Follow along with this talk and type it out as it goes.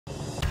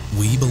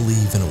We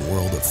believe in a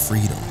world of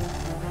freedom,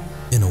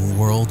 in a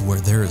world where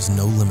there is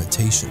no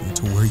limitation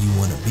to where you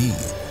want to be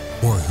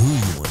or who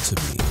you want to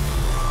be,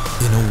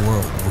 in a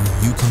world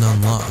where you can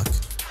unlock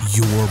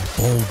your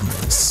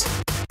boldness.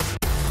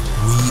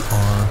 We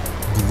are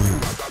Blue.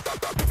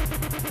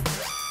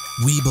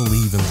 We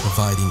believe in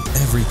providing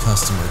every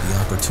customer the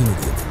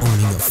opportunity of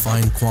owning a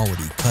fine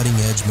quality,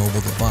 cutting-edge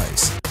mobile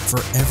device for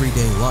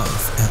everyday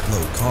life at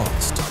low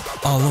cost.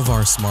 All of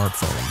our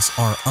smartphones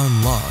are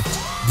unlocked,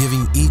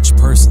 giving each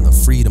person the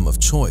freedom of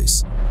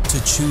choice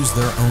to choose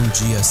their own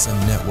GSM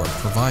network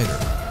provider,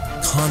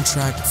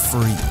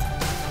 contract-free.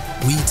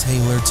 We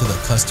tailor to the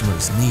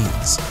customer's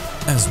needs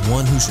as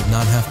one who should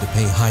not have to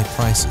pay high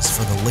prices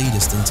for the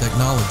latest in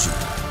technology.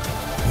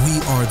 We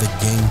are the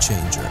game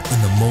changer in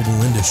the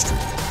mobile industry,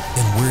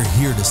 and we're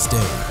here to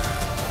stay.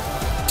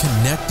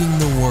 Connecting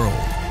the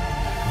world,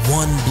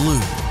 one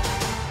Blue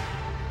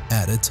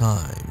at a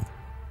time.